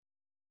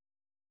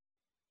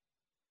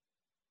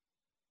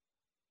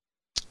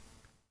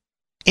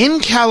In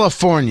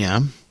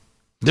California,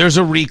 there's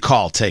a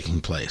recall taking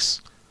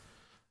place.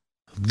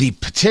 The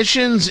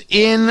petition's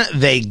in,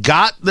 they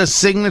got the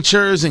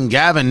signatures, and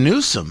Gavin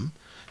Newsom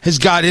has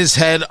got his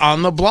head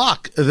on the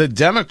block. The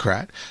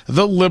Democrat,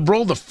 the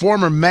liberal, the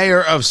former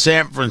mayor of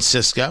San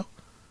Francisco.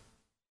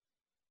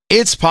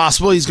 It's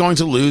possible he's going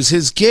to lose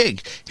his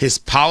gig. His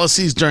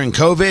policies during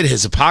COVID,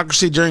 his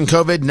hypocrisy during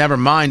COVID, never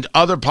mind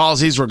other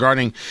policies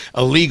regarding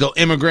illegal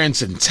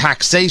immigrants and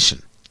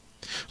taxation,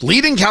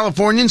 leading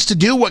Californians to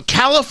do what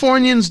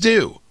Californians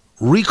do,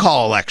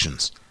 recall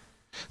elections.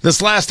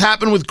 This last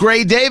happened with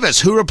Gray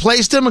Davis, who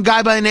replaced him, a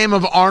guy by the name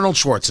of Arnold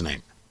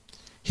Schwarzenegger.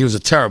 He was a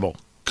terrible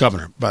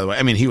governor, by the way.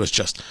 I mean, he was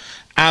just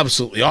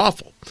absolutely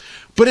awful.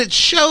 But it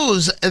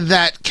shows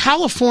that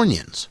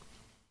Californians,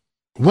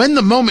 when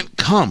the moment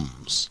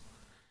comes,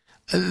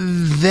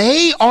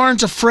 they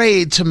aren't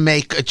afraid to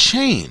make a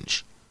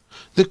change.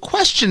 The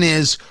question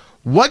is,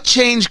 what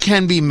change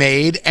can be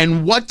made,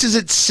 and what does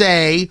it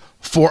say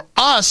for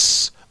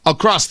us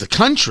across the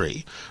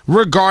country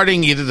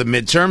regarding either the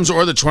midterms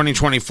or the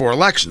 2024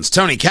 elections?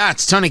 Tony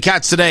Katz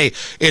today.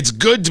 It's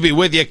good to be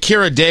with you.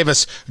 Kira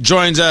Davis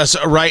joins us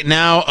right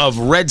now of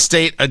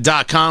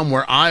redstate.com,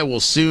 where I will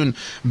soon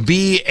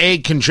be a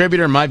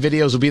contributor. My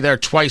videos will be there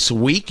twice a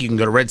week. You can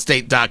go to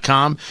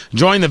redstate.com,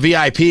 join the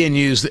VIP, and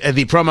use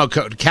the promo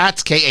code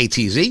KATZ,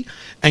 K-A-T-Z,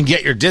 and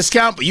get your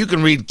discount. But you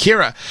can read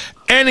Kira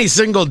any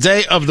single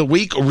day of the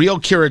week. Real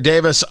Kira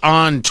Davis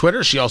on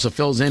Twitter. She also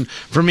fills in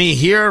for me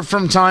here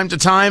from time to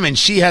time, and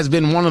she has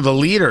been one of the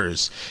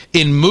leaders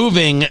in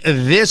moving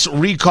this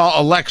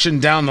recall election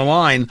down the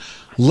line.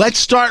 Let's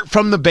start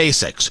from the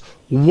basics.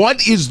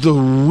 What is the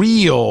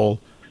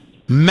real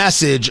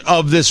message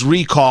of this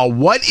recall?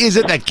 What is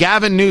it that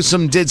Gavin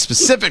Newsom did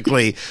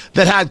specifically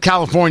that had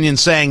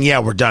Californians saying, yeah,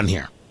 we're done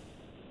here?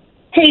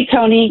 Hey,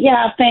 Tony.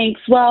 Yeah,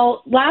 thanks.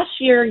 Well, last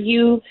year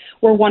you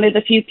were one of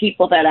the few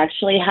people that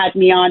actually had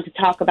me on to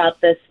talk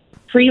about this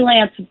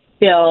freelance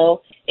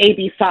bill,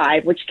 AB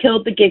 5, which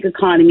killed the gig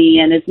economy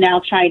and is now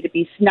trying to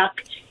be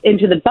snuck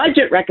into the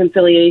budget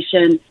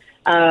reconciliation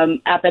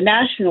at the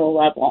national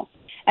level.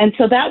 And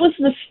so that was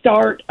the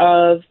start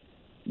of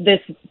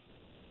this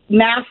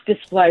mass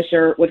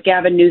displeasure with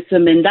Gavin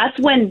Newsom, and that's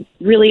when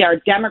really our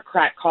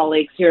Democrat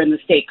colleagues here in the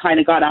state kind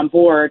of got on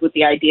board with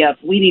the idea of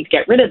we need to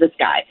get rid of this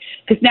guy,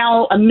 because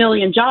now 1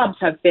 million jobs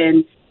have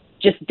been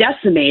just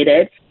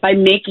decimated by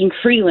making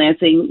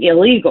freelancing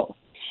illegal.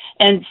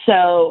 And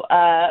so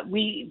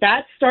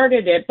that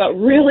started it, but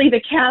really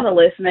the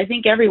catalyst, and I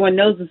think everyone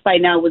knows this by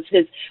now, was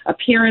his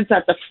appearance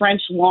at the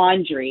French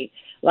Laundry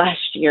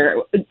last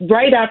year,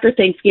 right after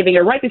Thanksgiving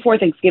or right before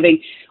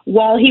Thanksgiving,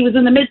 while he was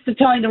in the midst of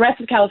telling the rest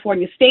of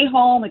California, stay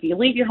home. If you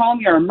leave your home,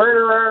 you're a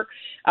murderer.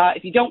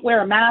 If you don't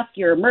wear a mask,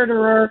 you're a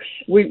murderer.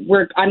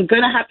 I'm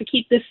going to have to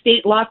keep this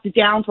state locked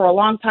down for a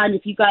long time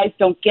if you guys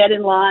don't get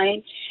in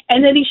line.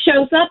 And then he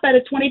shows up at a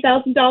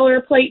 $20,000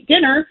 a plate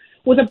dinner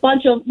with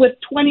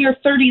 20 or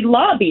 30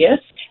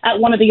 lobbyists at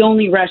one of the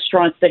only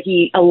restaurants that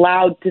he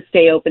allowed to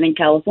stay open in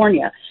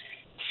California.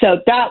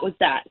 So that was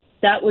that.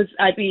 That was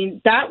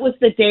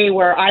the day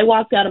where I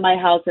walked out of my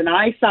house and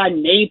I saw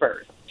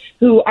neighbors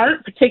who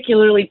aren't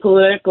particularly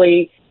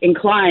politically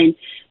inclined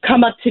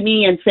come up to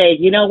me and say,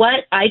 you know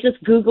what, I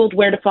just Googled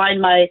where to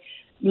find my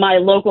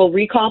local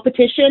recall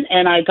petition,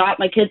 and I got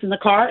my kids in the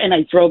car and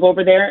I drove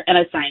over there and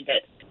I signed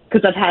it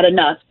because I've had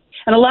enough.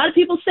 And a lot of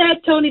people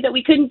said, Tony, that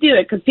we couldn't do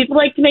it because people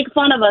like to make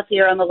fun of us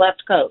here on the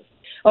left coast.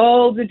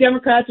 Oh, the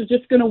Democrats are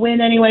just going to win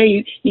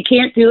anyway. You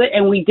can't do it,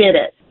 and we did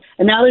it.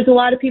 And now there's a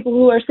lot of people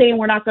who are saying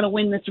we're not going to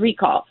win this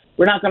recall.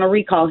 We're not going to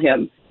recall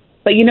him.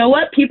 But you know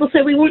what? People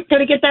said we weren't going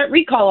to get that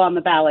recall on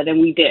the ballot,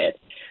 and we did.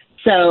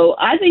 So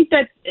I think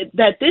that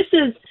this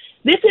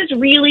is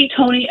really,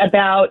 Tony,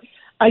 about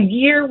a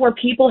year where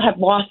people have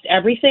lost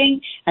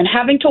everything and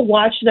having to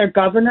watch their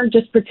governor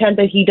just pretend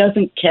that he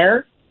doesn't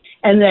care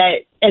and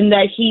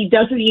that he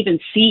doesn't even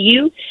see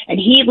you, and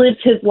he lives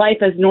his life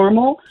as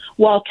normal,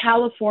 while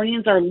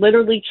Californians are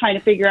literally trying to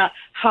figure out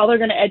how they're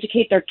going to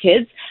educate their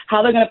kids,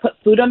 how they're going to put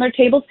food on their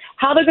tables,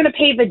 how they're going to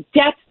pay the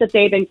debts that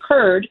they've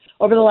incurred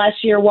over the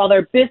last year while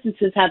their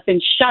businesses have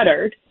been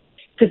shuttered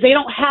because they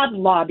don't have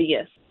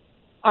lobbyists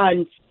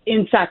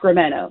in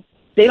Sacramento.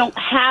 They don't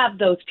have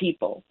those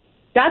people.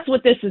 That's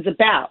what this is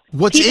about.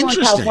 People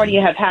in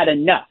California have had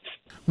enough.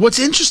 What's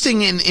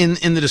interesting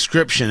in the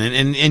description,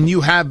 and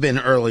you have been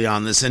early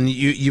on this, and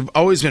you've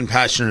always been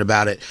passionate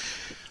about it.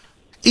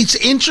 It's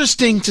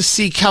interesting to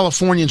see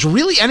Californians,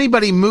 really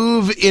anybody,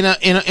 move in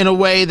a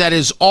way that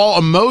is all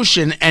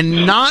emotion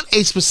and not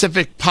a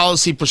specific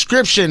policy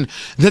prescription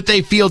that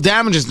they feel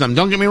damages them.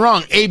 Don't get me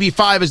wrong, AB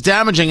 5 is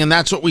damaging, and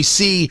that's what we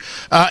see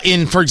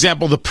in, for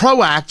example, the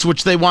PRO Act,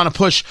 which they want to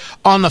push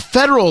on the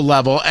federal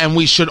level, and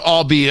we should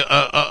all be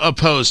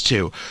opposed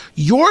to.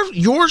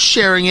 You're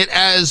sharing it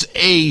as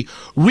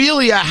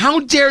how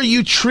dare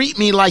you treat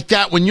me like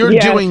that when you're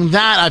doing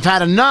that? I've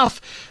had enough.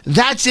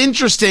 that's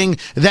interesting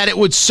that it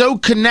would so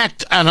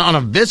connect on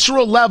a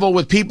visceral level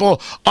with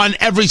people on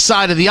every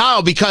side of the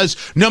aisle, because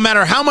no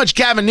matter how much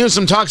Gavin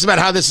Newsom talks about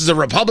how this is a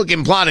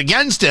Republican plot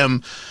against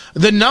him,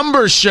 the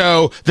numbers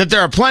show that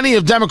there are plenty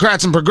of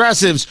Democrats and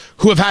progressives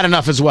who have had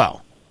enough as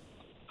well.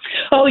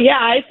 Oh, yeah.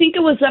 I think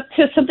it was up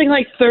to something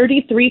like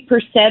 33%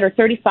 or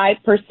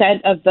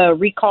 35% of the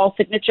recall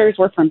signatures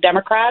were from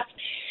Democrats.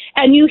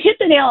 And you hit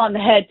the nail on the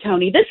head,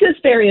 Tony. This is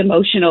very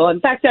emotional. In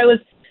fact, I was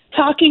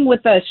talking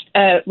with a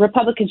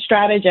Republican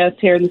strategist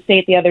here in the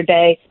state the other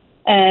day,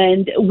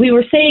 and we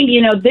were saying,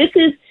 this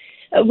is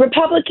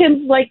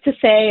Republicans like to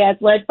say, as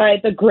led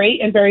by the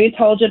great and very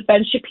intelligent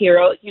Ben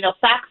Shapiro,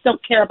 facts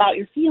don't care about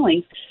your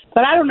feelings.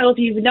 But I don't know if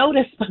you've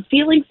noticed, but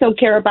feelings don't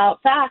care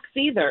about facts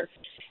either.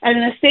 And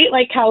in a state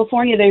like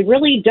California, they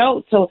really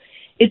don't. So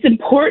it's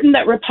important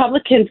that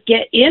Republicans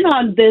get in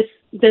on this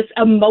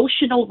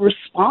emotional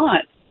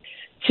response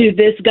to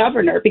this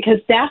governor, because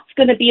that's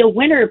going to be a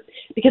winner.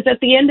 Because at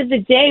the end of the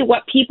day,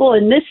 what people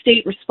in this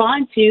state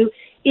respond to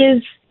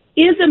is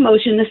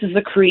emotion. This is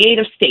a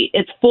creative state.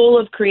 It's full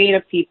of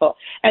creative people.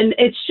 And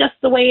it's just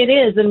the way it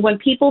is. And when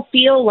people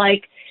feel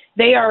like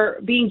they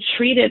are being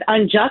treated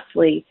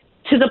unjustly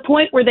to the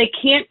point where they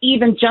can't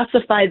even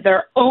justify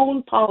their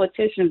own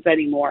politicians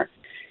anymore,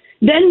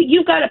 then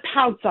you've got to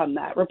pounce on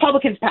that.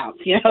 Republicans pounce,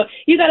 you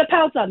got to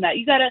pounce on that.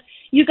 You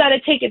got to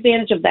take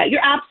advantage of that.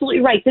 You're absolutely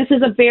right. This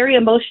is a very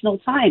emotional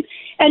time.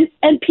 And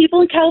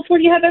people in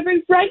California have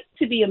every right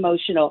to be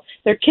emotional.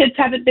 Their kids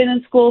haven't been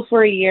in school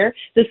for a year.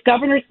 This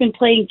governor's been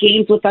playing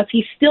games with us.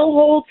 He still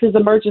holds his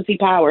emergency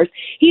powers.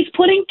 He's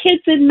putting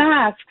kids in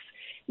masks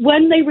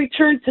when they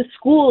return to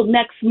school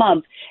next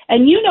month.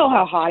 And you know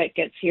how hot it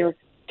gets here,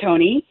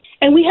 Tony.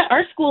 And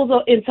our schools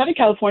in Southern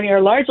California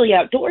are largely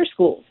outdoor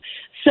schools.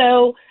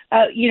 So,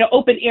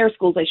 open air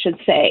schools, I should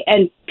say,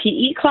 and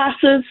PE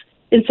classes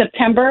in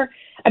September.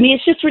 I mean,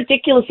 it's just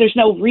ridiculous. There's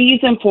no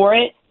reason for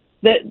it.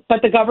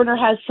 But the governor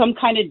has some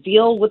kind of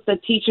deal with the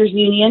teachers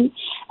union,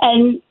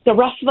 and the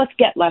rest of us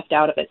get left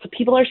out of it. So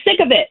people are sick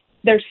of it.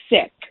 They're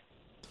sick.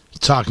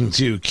 Talking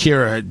to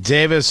Kira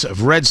Davis of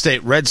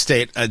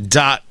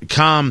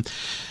redstate.com.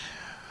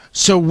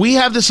 So we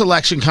have this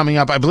election coming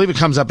up. I believe it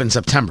comes up in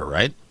September,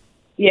 right?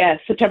 Yes,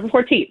 September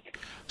 14th.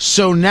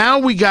 So now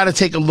we got to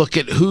take a look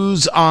at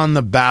who's on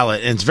the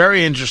ballot. And it's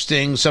very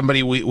interesting.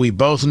 Somebody we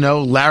both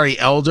know, Larry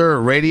Elder,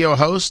 a radio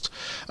host,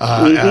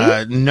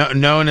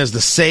 known as the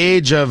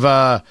sage of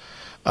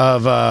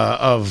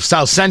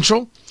South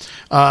Central,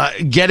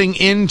 getting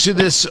into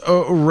this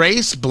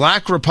race,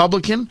 Black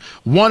Republican,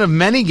 one of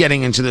many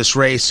getting into this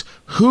race.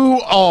 Who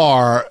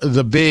are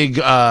the big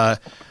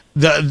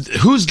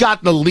who's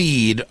got the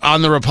lead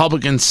on the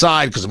Republican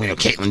side? Because we know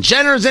Caitlyn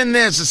Jenner's in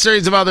this, a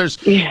series of others.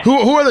 Yeah.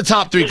 Who are the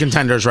top three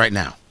contenders right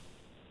now?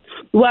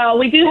 Well,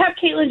 we do have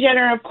Caitlyn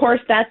Jenner, of course.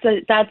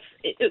 Here's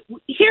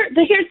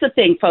the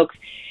thing, folks.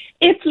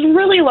 It's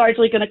really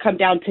largely going to come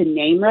down to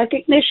name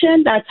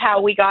recognition. That's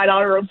how we got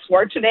Arnold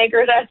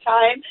Schwarzenegger that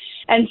time.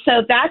 And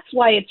so that's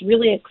why it's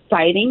really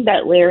exciting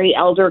that Larry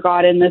Elder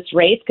got in this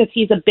race, because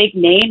he's a big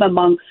name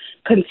among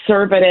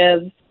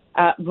conservative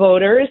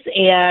voters,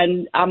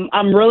 and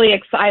I'm really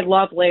excited. I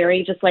love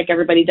Larry, just like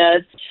everybody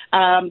does.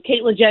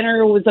 Caitlyn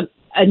Jenner was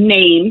a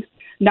name,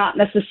 not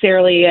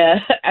necessarily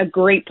a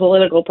great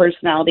political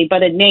personality,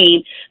 but a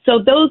name. So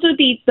those would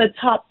be the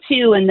top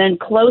two, and then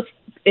close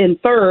in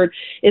third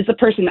is the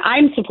person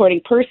I'm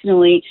supporting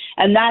personally,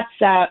 and that's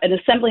an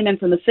assemblyman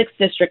from the 6th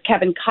District,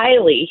 Kevin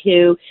Kiley,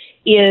 who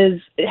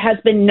has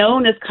been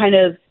known as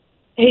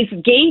he's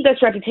gained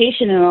this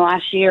reputation in the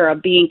last year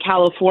of being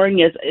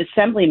California's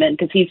assemblyman,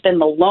 because he's been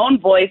the lone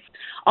voice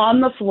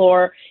on the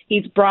floor.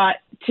 He's brought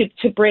to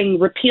bring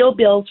repeal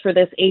bills for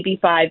this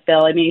AB5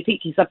 bill. I mean, I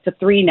think he's up to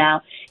 3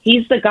 now.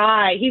 He's the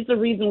guy. He's the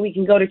reason we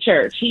can go to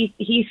church.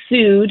 He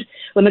sued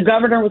when the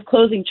governor was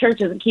closing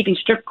churches and keeping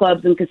strip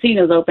clubs and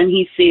casinos open.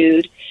 He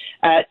sued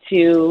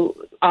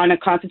on a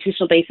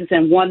constitutional basis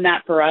and won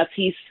that for us.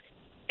 He's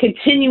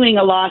continuing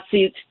a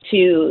lawsuit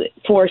to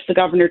force the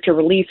governor to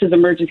release his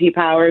emergency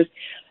powers.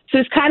 So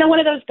he's kind of one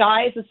of those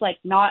guys that's like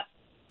not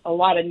a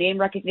lot of name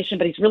recognition,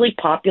 but he's really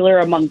popular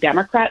among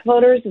Democrat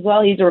voters as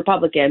well. He's a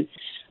Republican,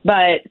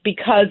 but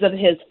because of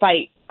his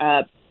fight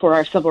for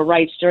our civil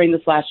rights during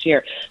this last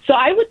year. So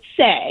I would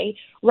say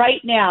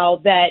right now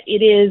that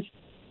it is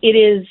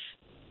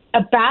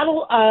a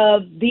battle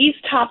of these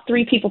top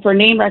 3 people for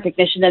name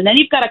recognition, and then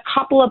you've got a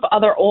couple of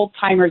other old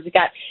timers. You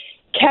got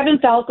Kevin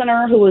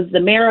Faulconer, who was the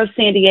mayor of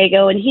San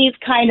Diego, and he's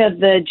kind of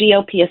the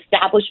GOP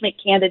establishment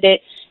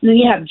candidate. And then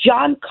you have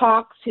John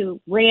Cox, who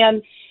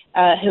ran,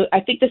 who I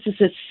think this is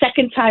his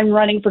second time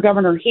running for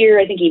governor here.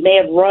 I think he may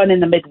have run in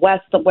the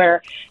Midwest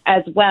somewhere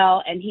as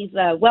well. And he's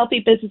a wealthy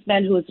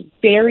businessman who was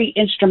very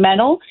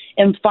instrumental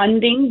in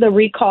funding the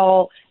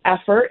recall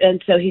effort,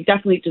 and so he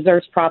definitely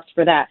deserves props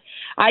for that.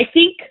 I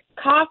think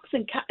Cox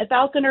and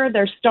Faulconer,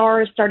 their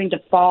star is starting to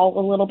fall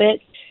a little bit,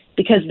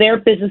 because they're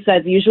business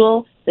as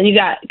usual. Then you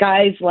got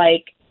guys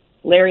like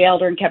Larry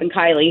Elder and Kevin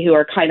Kiley who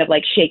are kind of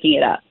like shaking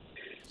it up.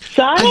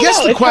 So I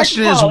guess the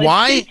question is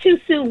why it's too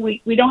soon.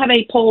 We don't have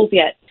any polls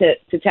yet to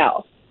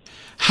tell.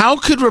 How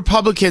could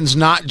Republicans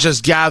not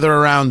just gather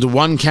around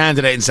one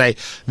candidate and say,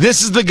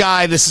 this is the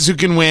guy, this is who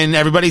can win,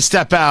 everybody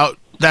step out,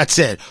 that's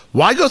it?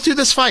 Why go through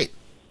this fight?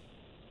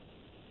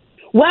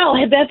 Well,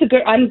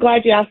 I'm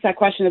glad you asked that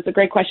question. It's a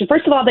great question.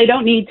 First of all, they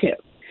don't need to.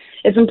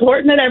 It's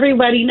important that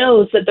everybody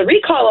knows that the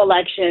recall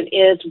election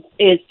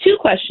is two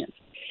questions.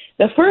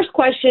 The first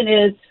question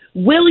is,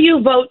 do you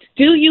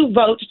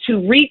vote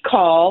to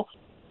recall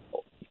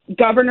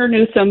Governor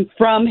Newsom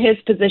from his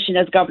position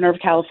as governor of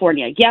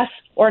California? Yes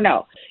or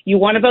no? You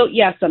want to vote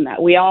yes on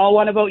that. We all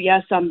want to vote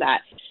yes on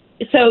that.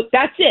 So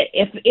that's it.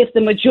 If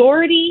the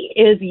majority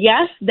is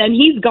yes, then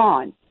he's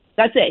gone.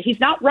 That's it. He's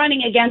not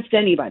running against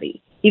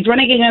anybody. He's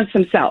running against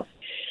himself.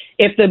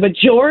 If the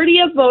majority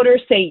of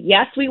voters say,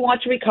 yes, we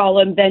want to recall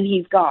him, then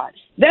he's gone.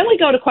 Then we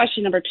go to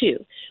question number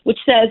 2, which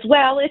says,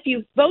 well, if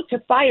you vote to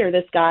fire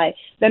this guy,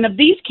 then of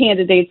these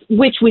candidates,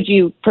 which would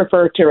you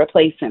prefer to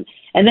replace him?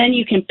 And then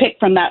you can pick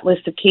from that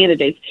list of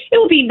candidates. It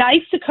would be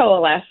nice to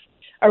coalesce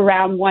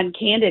around one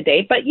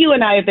candidate, but you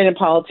and I have been in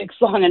politics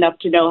long enough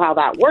to know how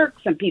that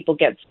works, and people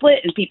get split,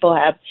 and people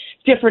have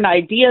different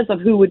ideas of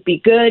who would be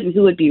good and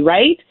who would be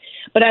right.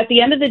 But at the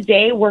end of the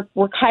day, we're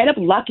kind of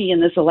lucky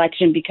in this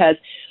election because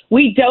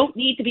we don't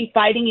need to be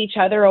fighting each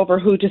other over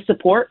who to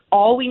support.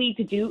 All we need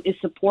to do is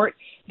support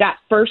that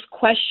first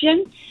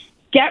question,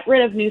 get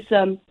rid of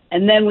Newsom,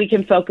 and then we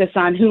can focus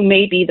on who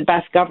may be the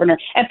best governor.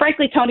 And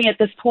frankly, Tony, at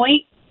this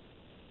point,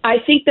 I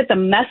think that the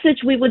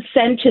message we would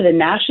send to the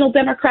National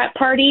Democrat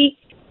Party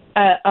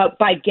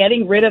by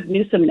getting rid of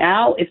Newsom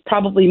now is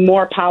probably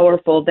more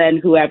powerful than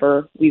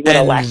whoever we would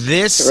elect. And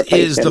this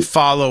is the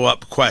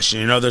follow-up question.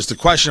 You know, there's the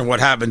question of what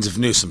happens if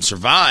Newsom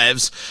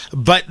survives,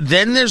 but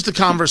then there's the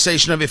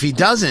conversation of if he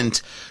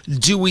doesn't,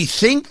 do we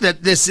think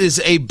that this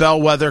is a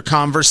bellwether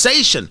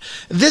conversation?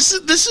 This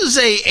is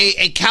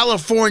a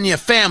California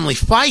family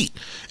fight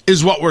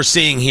is what we're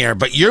seeing here.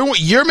 But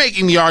you're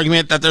making the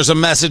argument that there's a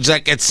message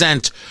that gets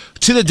sent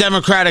to the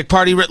Democratic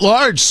Party writ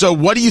large. So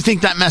what do you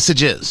think that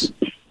message is?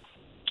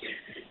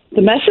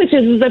 The message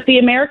is that the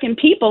American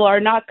people are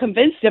not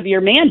convinced of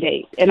your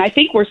mandate. And I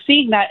think we're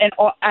seeing that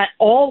at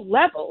all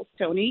levels,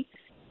 Tony,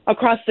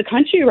 across the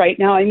country right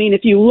now. I mean,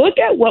 if you look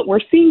at what we're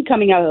seeing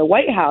coming out of the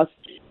White House,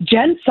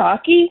 Jen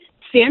Psaki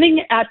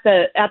standing at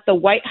the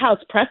White House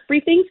press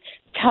briefings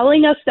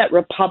telling us that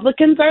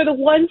Republicans are the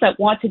ones that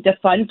want to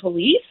defund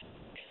police.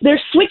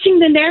 They're switching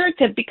the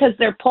narrative because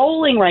they're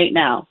polling right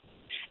now.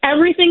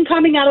 Everything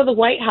coming out of the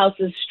White House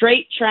is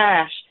straight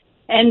trash.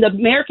 And the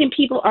American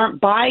people aren't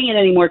buying it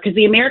anymore because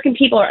the American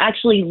people are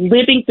actually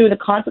living through the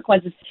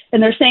consequences.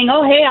 And they're saying,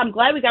 oh, hey, I'm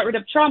glad we got rid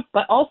of Trump.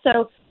 But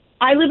also,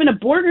 I live in a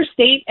border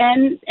state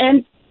and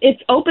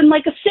it's open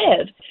like a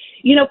sieve.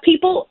 You know,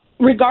 people,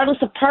 regardless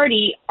of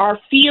party, are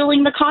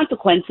feeling the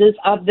consequences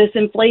of this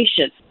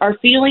inflation, are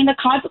feeling the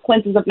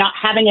consequences of not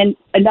having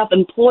enough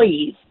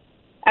employees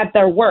at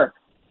their work.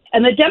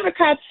 And the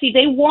Democrats, see,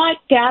 they want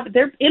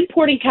they're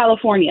importing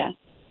California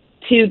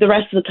to the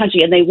rest of the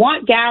country, and they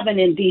want Gavin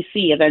in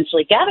D.C.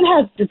 eventually. Gavin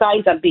has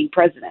designs on being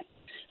president.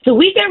 So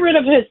we get rid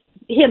of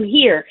him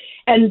here,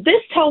 and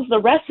this tells the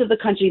rest of the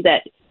country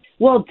that,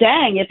 well,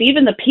 dang, if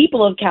even the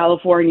people of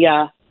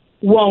California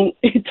won't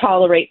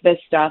tolerate this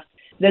stuff,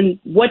 then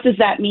what does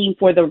that mean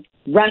for the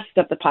rest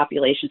of the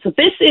population? So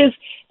this is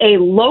a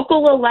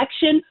local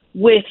election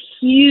with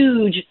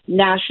huge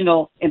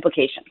national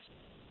implications.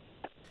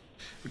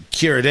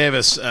 Kira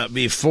Davis,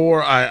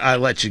 before I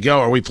let you go,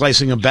 are we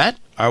placing a bet?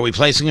 Are we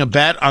placing a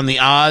bet on the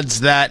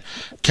odds that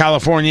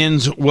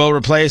Californians will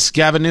replace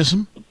Gavin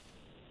Newsom?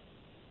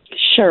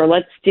 Sure,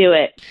 let's do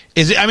it.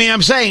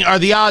 I'm saying, are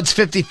the odds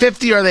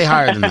 50-50 or are they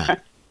higher than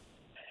that?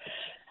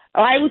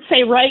 I would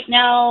say right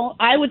now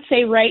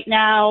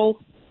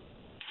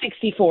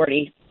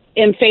 60-40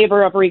 in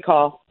favor of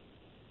recall.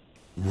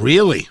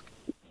 Really?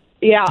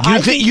 Yeah.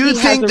 You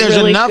think there's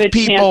really enough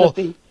people?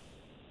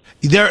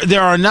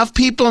 There are enough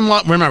people in.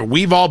 Remember,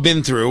 we've all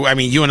been through. I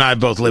mean, you and I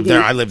both lived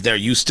there. I lived there.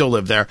 You still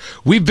live there.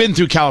 We've been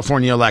through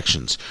California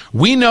elections.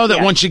 We know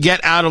that once you get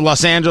out of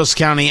Los Angeles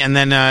County and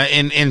then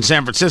in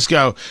San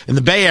Francisco, in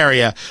the Bay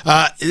Area,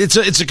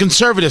 it's a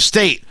conservative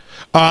state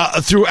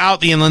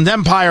throughout the Inland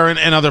Empire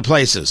and other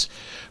places.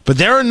 But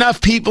there are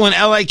enough people in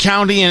L.A.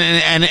 County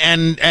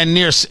and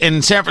near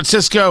in San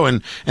Francisco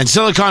and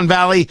Silicon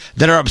Valley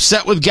that are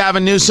upset with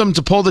Gavin Newsom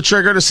to pull the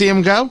trigger to see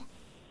him go?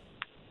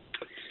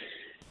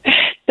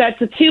 That's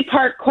a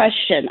two-part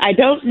question. I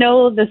don't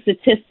know the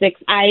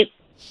statistics.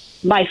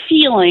 My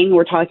feeling,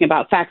 we're talking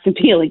about facts and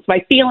feelings,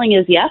 my feeling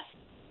is yes,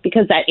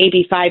 because that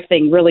AB5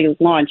 thing really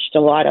launched a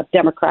lot of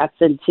Democrats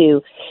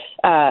into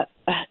a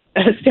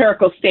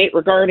hysterical state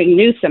regarding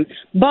Newsom.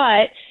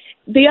 But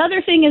the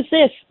other thing is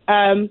this,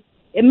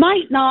 it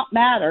might not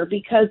matter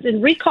because in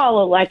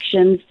recall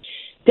elections,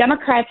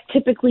 Democrats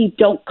typically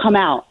don't come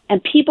out,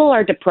 and people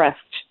are depressed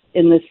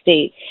in the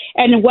state.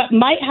 And what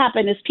might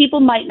happen is people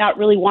might not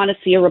really want to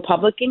see a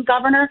Republican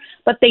governor,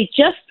 but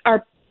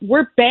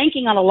we're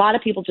banking on a lot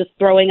of people just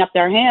throwing up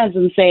their hands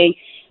and saying,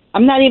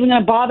 I'm not even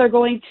going to bother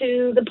going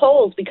to the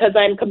polls because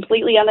I'm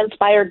completely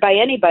uninspired by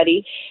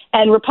anybody.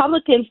 And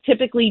Republicans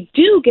typically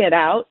do get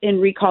out in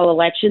recall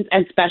elections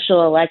and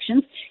special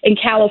elections. In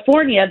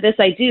California, this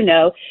I do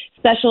know,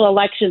 special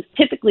elections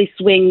typically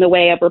swing the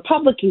way of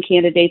Republican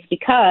candidates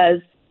because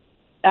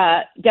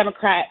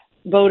Democrat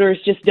voters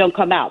just don't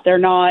come out. They're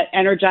not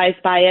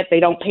energized by it.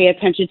 They don't pay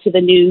attention to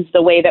the news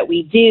the way that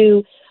we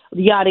do,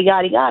 yada,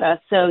 yada,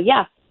 yada. So,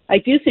 yeah, I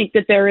do think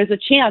that there is a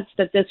chance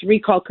that this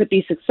recall could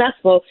be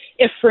successful,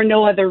 if for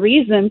no other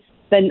reason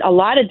than a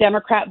lot of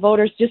Democrat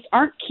voters just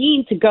aren't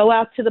keen to go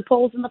out to the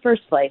polls in the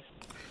first place.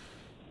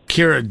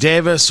 Kira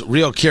Davis,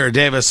 Real Kira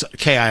Davis,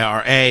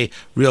 Kira,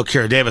 Real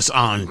Kira Davis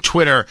on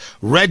Twitter.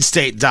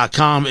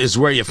 RedState.com is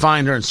where you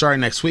find her, and starting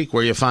next week,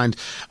 where you find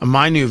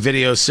my new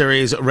video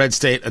series,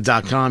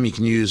 RedState.com. You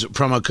can use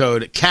promo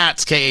code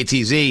KATZ,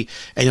 K-A-T-Z,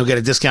 and you'll get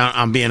a discount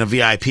on being a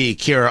VIP.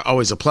 Kira,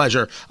 always a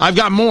pleasure. I've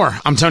got more.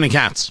 I'm Tony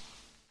Katz.